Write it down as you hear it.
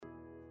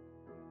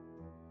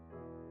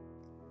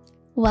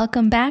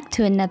Welcome back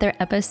to another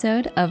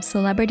episode of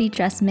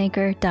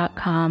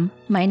CelebrityDressmaker.com.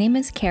 My name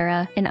is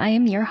Kara, and I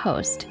am your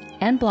host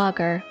and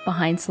blogger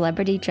behind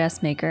Celebrity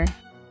Dressmaker.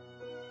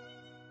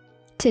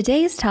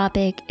 Today's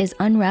topic is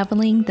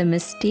unraveling the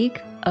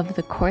mystique of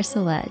the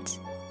corselet.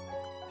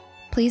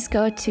 Please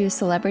go to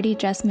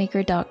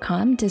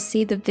CelebrityDressmaker.com to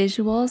see the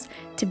visuals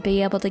to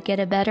be able to get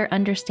a better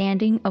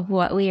understanding of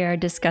what we are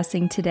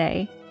discussing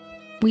today.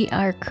 We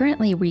are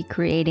currently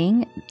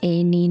recreating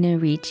a Nina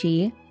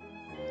Ricci,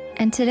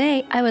 and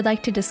today I would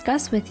like to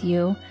discuss with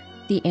you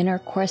the inner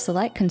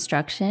corselet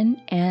construction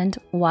and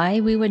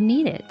why we would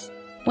need it.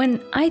 When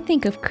I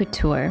think of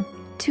couture,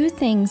 two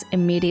things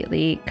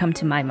immediately come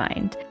to my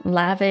mind: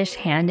 lavish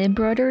hand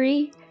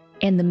embroidery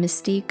and the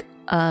mystique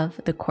of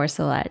the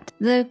corselet.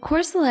 The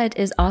corselet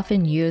is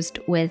often used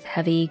with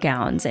heavy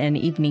gowns and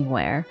evening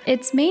wear.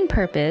 Its main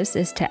purpose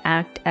is to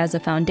act as a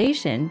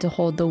foundation to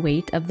hold the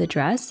weight of the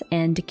dress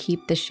and to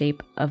keep the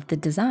shape of the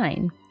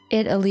design.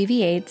 It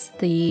alleviates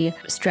the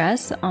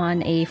stress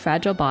on a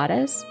fragile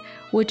bodice,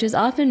 which is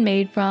often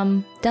made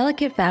from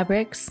delicate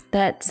fabrics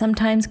that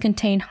sometimes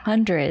contain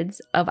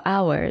hundreds of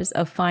hours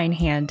of fine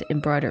hand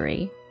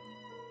embroidery.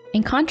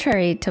 In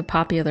contrary to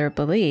popular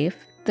belief,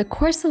 the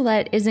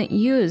corselet isn't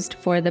used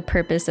for the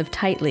purpose of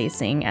tight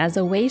lacing as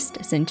a waist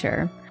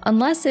cincher,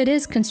 unless it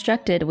is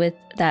constructed with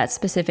that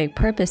specific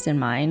purpose in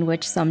mind,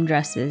 which some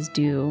dresses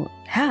do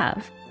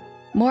have.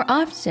 More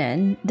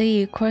often,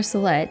 the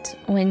corselet,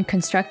 when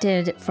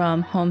constructed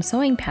from home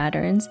sewing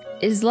patterns,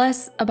 is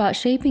less about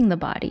shaping the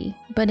body,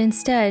 but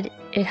instead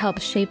it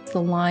helps shape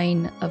the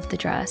line of the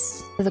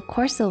dress. The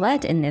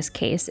corselet in this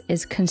case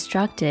is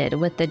constructed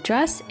with the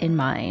dress in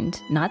mind,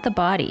 not the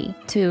body,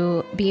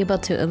 to be able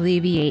to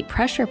alleviate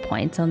pressure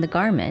points on the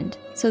garment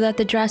so that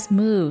the dress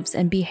moves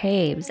and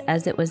behaves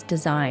as it was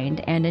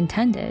designed and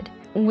intended.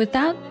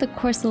 Without the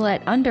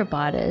corselet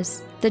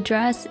underbodice, the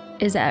dress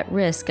is at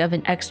risk of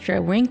an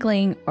extra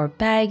wrinkling or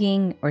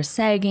bagging or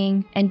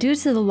sagging, and due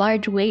to the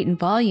large weight and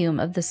volume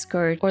of the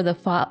skirt or the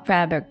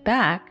fabric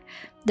back,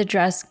 the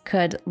dress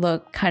could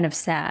look kind of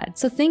sad.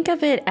 So think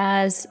of it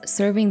as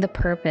serving the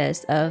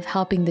purpose of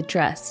helping the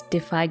dress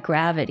defy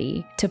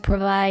gravity to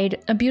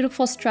provide a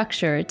beautiful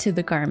structure to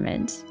the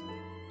garment.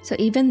 So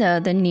even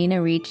though the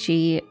Nina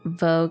Ricci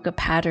Vogue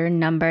pattern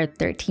number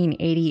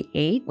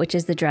 1388, which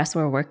is the dress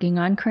we're working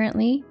on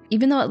currently,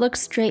 even though it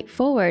looks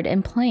straightforward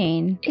and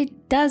plain,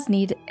 it does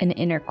need an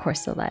inner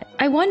corselet.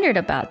 I wondered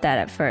about that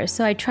at first,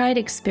 so I tried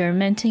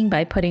experimenting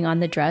by putting on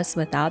the dress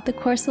without the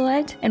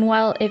corselet, and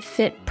while it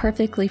fit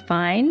perfectly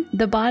fine,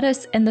 the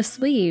bodice and the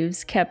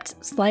sleeves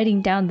kept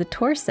sliding down the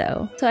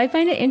torso. So I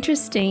find it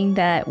interesting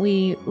that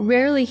we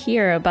rarely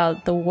hear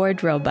about the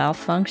wardrobe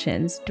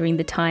malfunctions during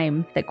the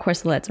time that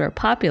corselets were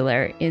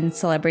popular in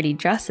celebrity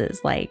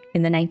dresses, like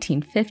in the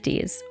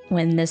 1950s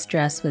when this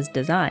dress was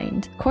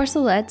designed.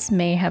 Corselets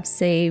may have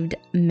saved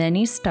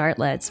many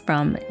starlets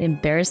from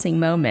embarrassing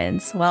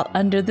moments while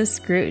under the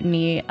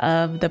scrutiny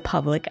of the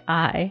public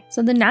eye.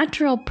 So the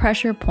natural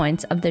pressure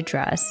points of the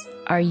dress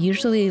are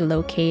usually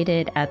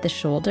located at the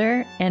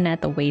shoulder and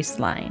at the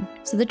waistline.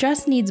 So the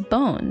dress needs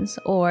bones,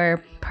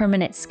 or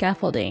permanent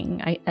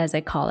scaffolding, as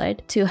I call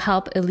it, to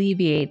help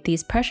alleviate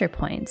these pressure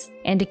points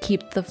and to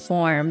keep the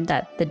form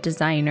that the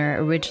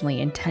designer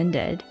originally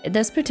intended.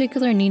 This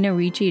particular Nina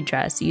Ricci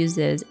dress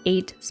uses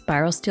 8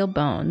 spiral steel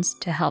bones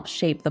to help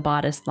shape the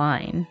bodice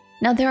line.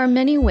 Now, there are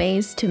many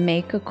ways to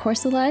make a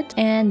corselet,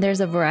 and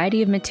there's a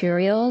variety of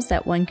materials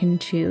that one can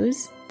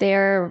choose.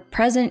 They're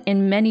present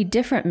in many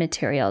different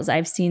materials.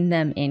 I've seen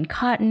them in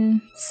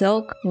cotton,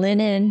 silk,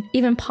 linen,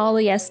 even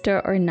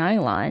polyester or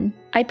nylon.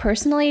 I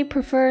personally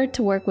prefer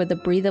to work with a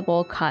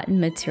breathable cotton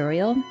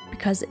material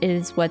because it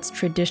is what's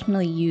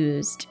traditionally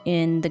used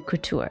in the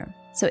couture.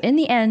 So in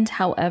the end,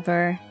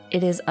 however,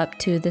 it is up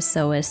to the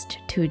sewist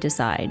to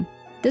decide.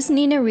 This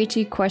Nina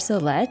Ricci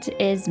corselet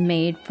is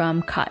made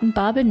from cotton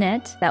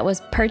bobinette that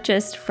was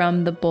purchased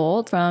from the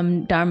Bold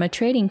from Dharma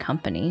Trading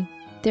Company.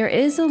 There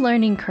is a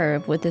learning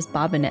curve with this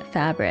bobinette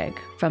fabric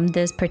from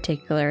this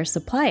particular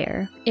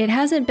supplier. It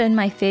hasn't been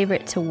my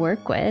favorite to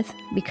work with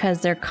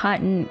because their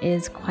cotton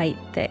is quite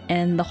thick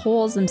and the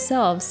holes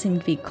themselves seem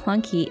to be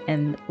clunky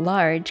and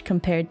large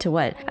compared to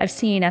what I've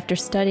seen after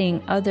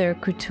studying other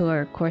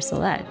couture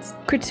corselets.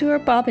 Couture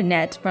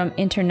bobinette from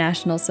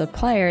international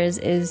suppliers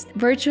is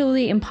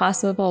virtually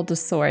impossible to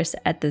source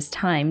at this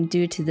time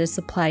due to the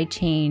supply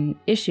chain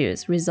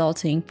issues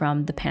resulting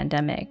from the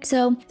pandemic.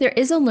 So there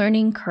is a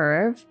learning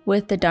curve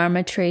with the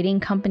Dharma Trading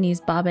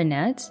Company's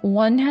bobinette.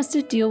 One has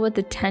to deal with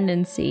the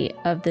tendency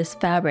of this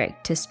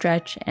fabric to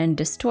stretch and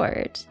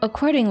distort.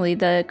 Accordingly,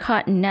 the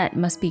cotton net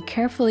must be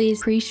carefully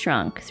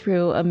pre-shrunk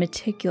through a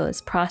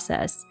meticulous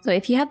process. So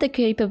if you have the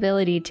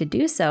capability to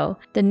do so,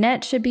 the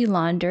net should be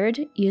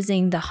laundered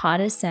using the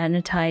hottest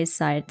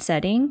sanitized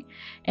setting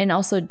and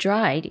also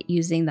dried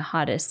using the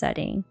hottest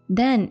setting.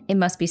 Then it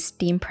must be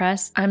steam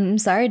pressed. I'm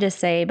sorry to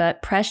say,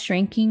 but press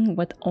shrinking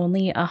with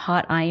only a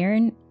hot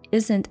iron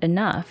isn't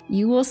enough.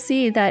 You will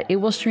see that it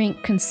will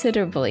shrink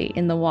considerably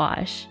in the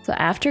wash. So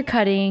after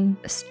cutting,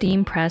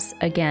 steam press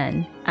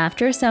again.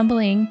 After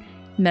assembling,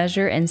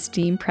 measure and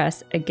steam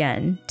press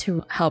again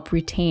to help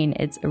retain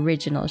its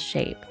original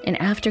shape. And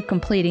after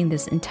completing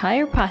this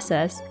entire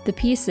process, the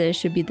pieces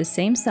should be the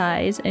same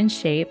size and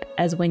shape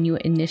as when you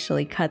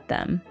initially cut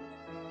them.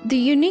 The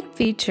unique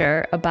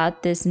feature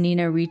about this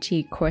Nina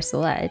Ricci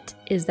corselet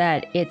is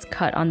that it's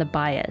cut on the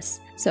bias,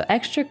 so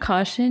extra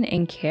caution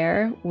and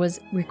care was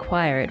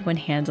required when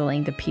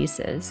handling the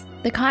pieces.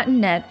 The cotton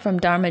net from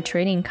Dharma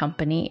Trading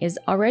Company is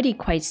already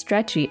quite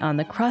stretchy on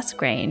the cross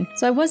grain,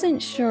 so I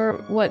wasn't sure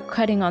what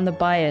cutting on the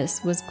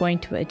bias was going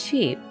to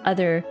achieve,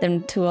 other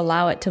than to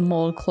allow it to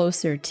mold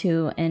closer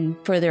to and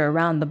further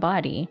around the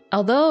body.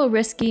 Although a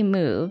risky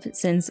move,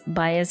 since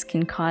bias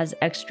can cause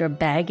extra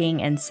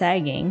bagging and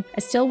sagging,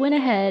 I still went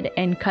ahead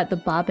and cut the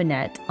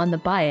bobinette on the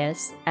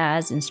bias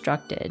as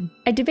instructed.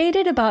 I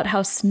debated about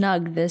how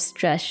snug this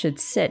dress should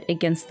sit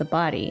against the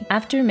body.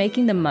 After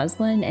making the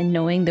muslin and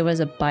knowing there was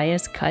a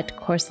bias cut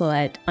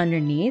corselet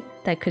underneath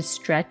that could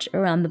stretch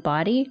around the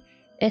body,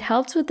 it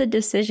helps with the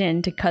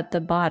decision to cut the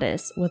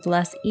bodice with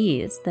less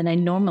ease than I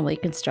normally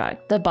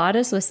construct. The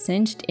bodice was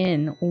cinched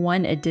in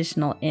 1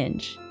 additional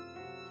inch.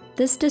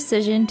 This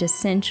decision to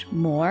cinch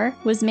more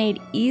was made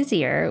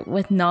easier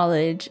with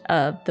knowledge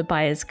of the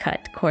bias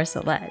cut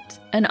corselet.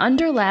 An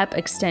underlap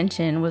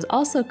extension was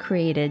also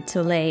created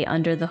to lay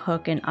under the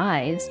hook and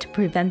eyes to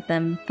prevent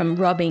them from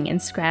rubbing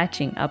and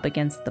scratching up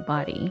against the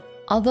body.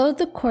 Although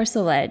the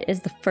corselet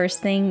is the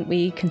first thing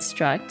we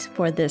construct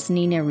for this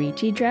Nina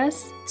Ricci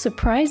dress,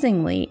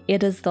 surprisingly,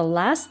 it is the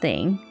last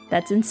thing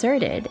that's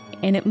inserted,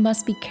 and it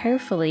must be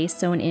carefully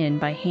sewn in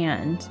by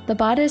hand. The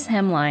bodice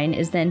hemline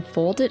is then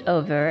folded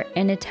over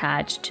and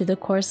attached to the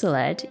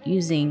corselet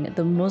using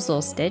the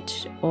muzzle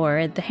stitch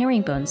or the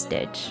herringbone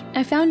stitch.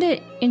 I found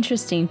it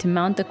interesting to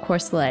mount the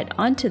corselet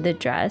onto the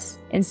dress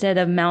instead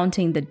of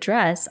mounting the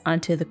dress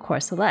onto the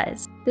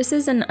corselet. This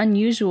is an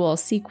unusual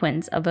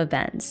sequence of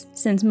events,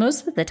 since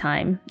most of the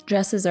time,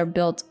 dresses are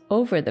built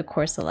over the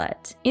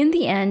corselet. In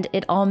the end,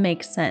 it all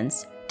makes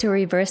sense to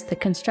reverse the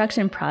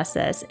construction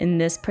process in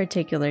this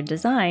particular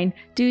design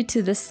due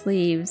to the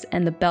sleeves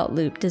and the belt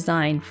loop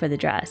design for the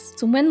dress.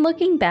 So when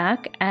looking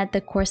back at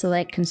the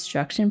corselet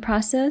construction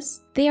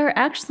process, they are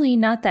actually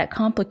not that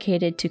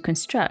complicated to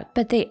construct,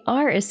 but they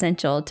are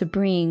essential to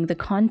bring the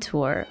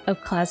contour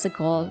of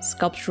classical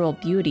sculptural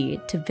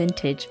beauty to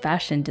vintage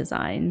fashion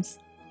designs.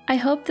 I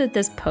hope that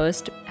this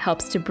post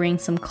helps to bring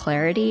some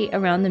clarity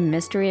around the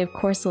mystery of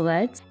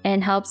corselets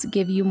and helps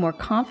give you more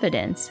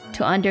confidence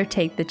to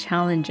undertake the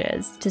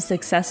challenges to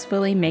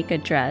successfully make a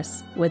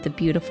dress with a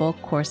beautiful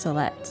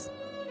corselet.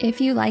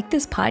 If you like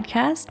this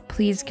podcast,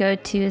 please go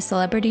to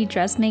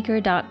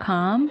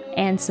celebritydressmaker.com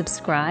and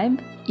subscribe.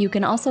 You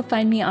can also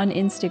find me on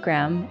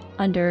Instagram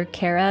under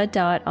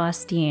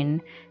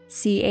Cara.Austine,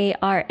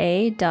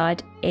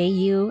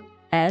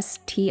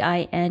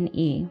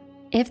 Cara.Austine.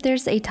 If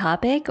there's a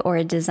topic or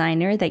a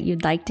designer that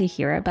you'd like to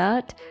hear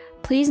about,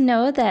 please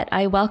know that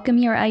I welcome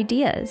your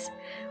ideas.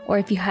 Or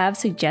if you have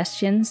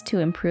suggestions to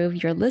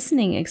improve your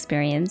listening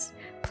experience,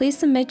 please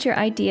submit your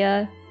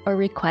idea or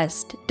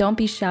request. Don't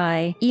be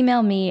shy.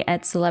 Email me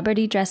at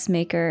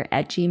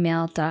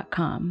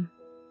celebritydressmaker@gmail.com.